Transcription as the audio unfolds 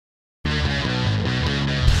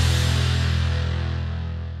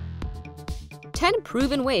10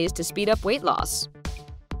 proven ways to speed up weight loss.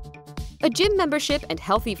 A gym membership and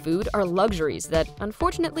healthy food are luxuries that,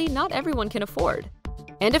 unfortunately, not everyone can afford.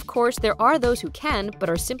 And of course, there are those who can, but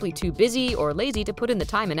are simply too busy or lazy to put in the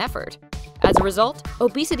time and effort. As a result,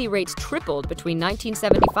 obesity rates tripled between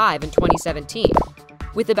 1975 and 2017,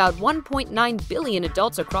 with about 1.9 billion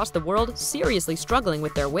adults across the world seriously struggling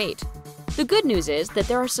with their weight. The good news is that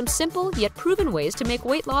there are some simple yet proven ways to make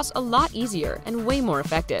weight loss a lot easier and way more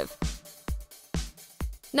effective.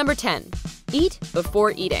 Number 10. Eat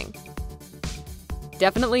before eating.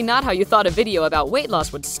 Definitely not how you thought a video about weight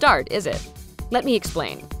loss would start, is it? Let me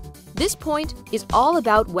explain. This point is all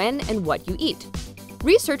about when and what you eat.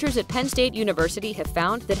 Researchers at Penn State University have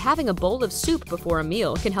found that having a bowl of soup before a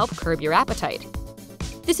meal can help curb your appetite.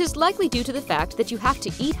 This is likely due to the fact that you have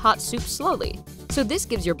to eat hot soup slowly, so this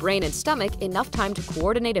gives your brain and stomach enough time to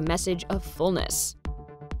coordinate a message of fullness.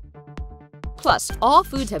 Plus, all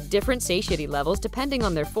foods have different satiety levels depending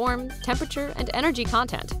on their form, temperature, and energy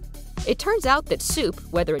content. It turns out that soup,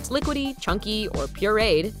 whether it's liquidy, chunky, or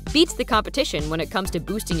pureed, beats the competition when it comes to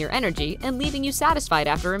boosting your energy and leaving you satisfied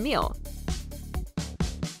after a meal.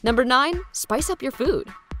 Number 9. Spice up your food.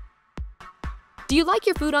 Do you like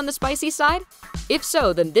your food on the spicy side? If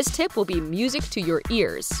so, then this tip will be music to your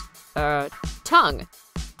ears. Tongue.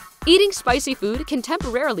 Eating spicy food can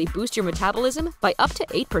temporarily boost your metabolism by up to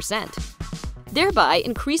 8%, thereby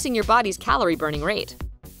increasing your body's calorie burning rate.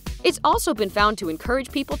 It's also been found to encourage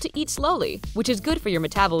people to eat slowly, which is good for your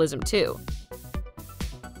metabolism too.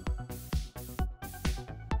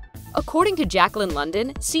 According to Jacqueline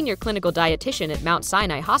London, senior clinical dietitian at Mount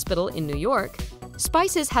Sinai Hospital in New York,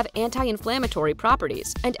 spices have anti-inflammatory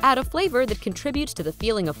properties and add a flavor that contributes to the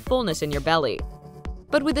feeling of fullness in your belly.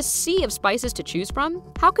 But with a sea of spices to choose from,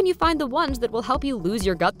 how can you find the ones that will help you lose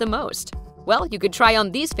your gut the most? Well, you could try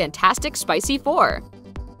on these fantastic spicy 4.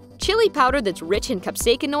 Chili powder that's rich in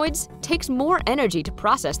capsaicinoids takes more energy to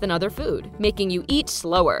process than other food, making you eat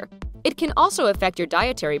slower. It can also affect your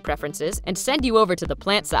dietary preferences and send you over to the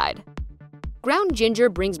plant side. Ground ginger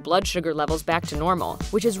brings blood sugar levels back to normal,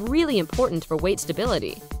 which is really important for weight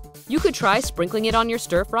stability. You could try sprinkling it on your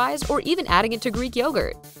stir fries or even adding it to Greek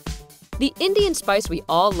yogurt. The Indian spice we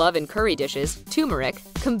all love in curry dishes, turmeric,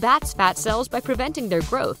 combats fat cells by preventing their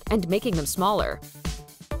growth and making them smaller.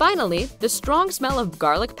 Finally, the strong smell of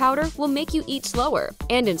garlic powder will make you eat slower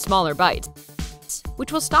and in smaller bites,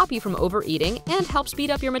 which will stop you from overeating and help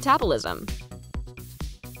speed up your metabolism.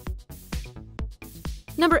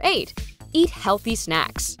 Number 8. Eat healthy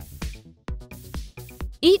snacks.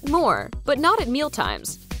 Eat more, but not at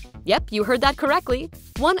mealtimes. Yep, you heard that correctly.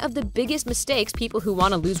 One of the biggest mistakes people who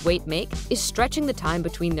want to lose weight make is stretching the time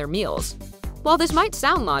between their meals. While this might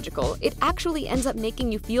sound logical, it actually ends up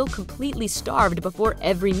making you feel completely starved before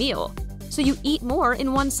every meal, so you eat more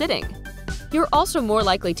in one sitting. You're also more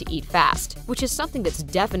likely to eat fast, which is something that's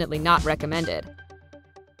definitely not recommended.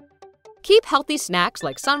 Keep healthy snacks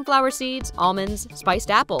like sunflower seeds, almonds,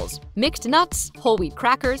 spiced apples, mixed nuts, whole wheat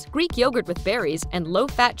crackers, Greek yogurt with berries, and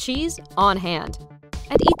low-fat cheese on hand,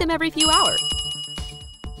 and eat them every few hours.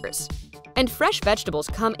 And fresh vegetables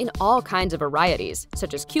come in all kinds of varieties,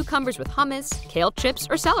 such as cucumbers with hummus, kale chips,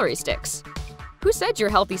 or celery sticks. Who said your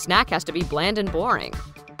healthy snack has to be bland and boring?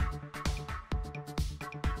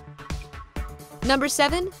 Number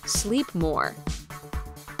 7. Sleep more.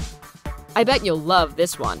 I bet you'll love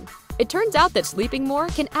this one. It turns out that sleeping more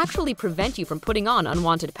can actually prevent you from putting on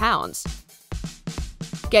unwanted pounds.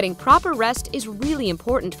 Getting proper rest is really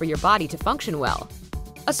important for your body to function well.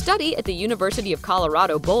 A study at the University of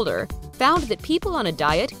Colorado Boulder found that people on a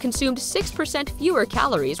diet consumed 6% fewer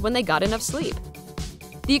calories when they got enough sleep.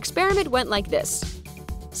 The experiment went like this.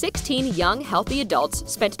 16 young, healthy adults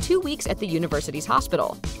spent 2 weeks at the university's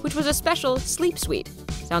hospital, which was a special sleep suite.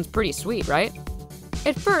 Sounds pretty sweet, right?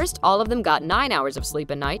 At first, all of them got 9 hours of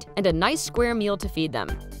sleep a night and a nice square meal to feed them.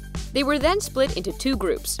 They were then split into 2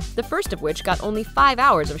 groups, the first of which got only 5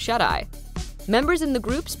 hours of shut-eye. Members in the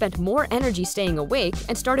group spent more energy staying awake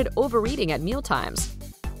and started overeating at mealtimes.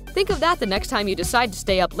 Think of that the next time you decide to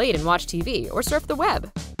stay up late and watch TV or surf the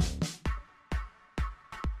web.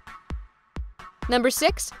 Number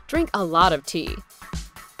 6. Drink a lot of tea.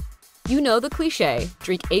 You know the cliche,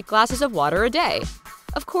 drink 8 glasses of water a day.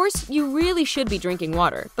 Of course, you really should be drinking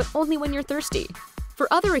water, but only when you're thirsty.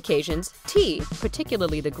 For other occasions, tea,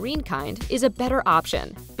 particularly the green kind, is a better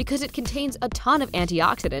option because it contains a ton of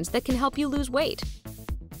antioxidants that can help you lose weight.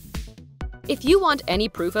 If you want any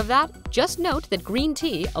proof of that, just note that green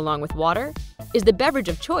tea, along with water, is the beverage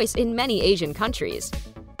of choice in many Asian countries.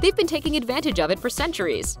 They've been taking advantage of it for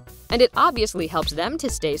centuries, and it obviously helps them to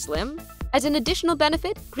stay slim. As an additional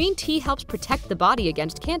benefit, green tea helps protect the body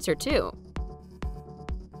against cancer too.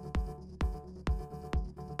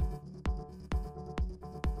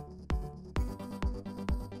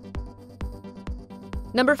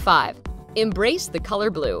 Number 5. Embrace the color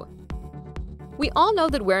blue. We all know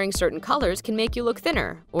that wearing certain colors can make you look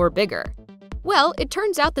thinner or bigger. Well, it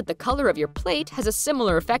turns out that the color of your plate has a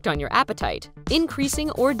similar effect on your appetite,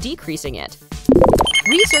 increasing or decreasing it.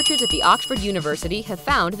 Researchers at the Oxford University have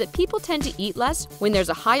found that people tend to eat less when there's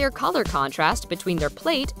a higher color contrast between their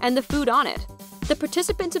plate and the food on it. The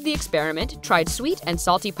participants of the experiment tried sweet and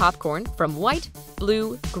salty popcorn from white,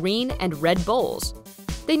 blue, green, and red bowls.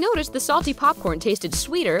 They noticed the salty popcorn tasted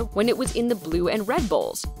sweeter when it was in the blue and red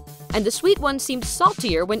bowls, and the sweet one seemed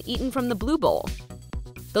saltier when eaten from the blue bowl.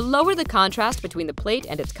 The lower the contrast between the plate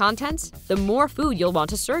and its contents, the more food you'll want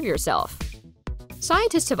to serve yourself.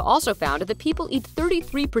 Scientists have also found that people eat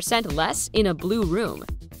 33% less in a blue room.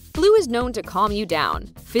 Blue is known to calm you down,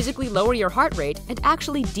 physically lower your heart rate, and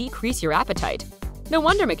actually decrease your appetite. No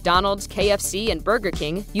wonder McDonald's, KFC, and Burger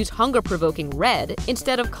King use hunger-provoking red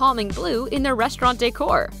instead of calming blue in their restaurant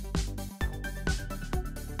decor.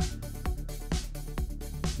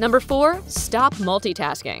 Number 4. Stop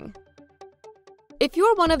multitasking. If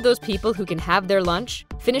you're one of those people who can have their lunch,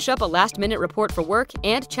 finish up a last-minute report for work,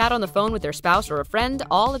 and chat on the phone with their spouse or a friend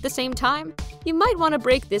all at the same time, you might want to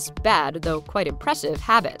break this bad, though quite impressive,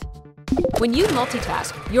 habit. When you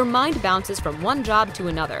multitask, your mind bounces from one job to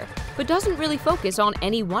another, but doesn't really focus on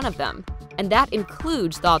any one of them, and that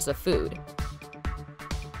includes thoughts of food.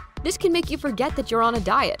 This can make you forget that you're on a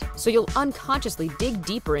diet, so you'll unconsciously dig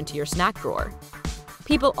deeper into your snack drawer.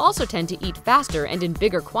 People also tend to eat faster and in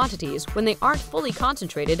bigger quantities when they aren't fully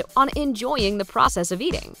concentrated on enjoying the process of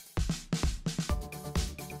eating.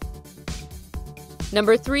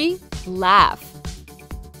 Number 3. Laugh.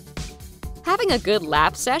 Having a good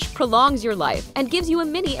laugh sesh prolongs your life and gives you a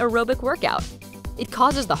mini aerobic workout. It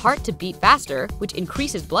causes the heart to beat faster, which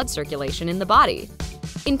increases blood circulation in the body.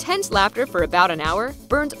 Intense laughter for about an hour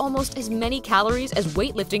burns almost as many calories as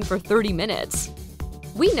weightlifting for 30 minutes.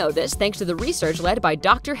 We know this thanks to the research led by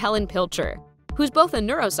Dr. Helen Pilcher, who's both a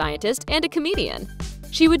neuroscientist and a comedian.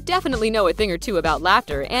 She would definitely know a thing or two about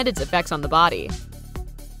laughter and its effects on the body.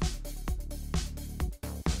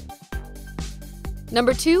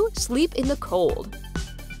 Number 2. Sleep in the cold.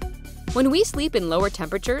 When we sleep in lower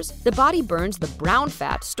temperatures, the body burns the brown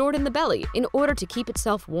fat stored in the belly in order to keep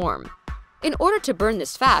itself warm. In order to burn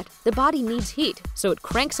this fat, the body needs heat, so it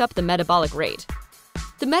cranks up the metabolic rate.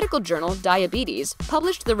 The medical journal Diabetes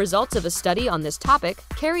published the results of a study on this topic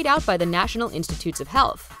carried out by the National Institutes of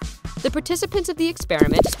Health. The participants of the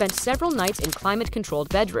experiment spent several nights in climate-controlled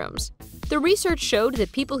bedrooms. The research showed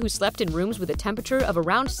that people who slept in rooms with a temperature of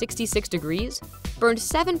around 66 degrees burned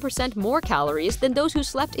 7% more calories than those who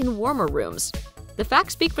slept in warmer rooms. The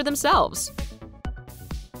facts speak for themselves.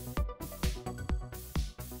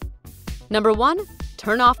 Number 1.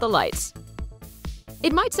 Turn off the lights.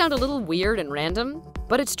 It might sound a little weird and random,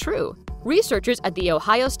 but it's true. Researchers at The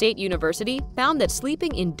Ohio State University found that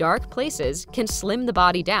sleeping in dark places can slim the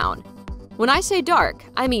body down. When I say dark,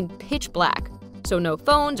 I mean pitch black, so no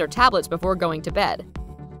phones or tablets before going to bed.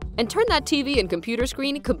 And turn that TV and computer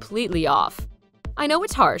screen completely off. I know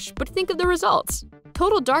it's harsh, but think of the results.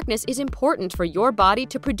 Total darkness is important for your body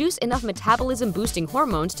to produce enough metabolism-boosting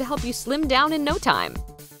hormones to help you slim down in no time.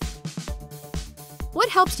 What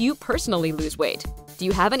helps you personally lose weight? Do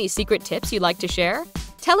you have any secret tips you'd like to share?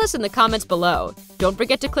 Tell us in the comments below. Don't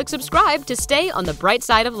forget to click subscribe to stay on the bright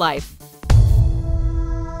side of life.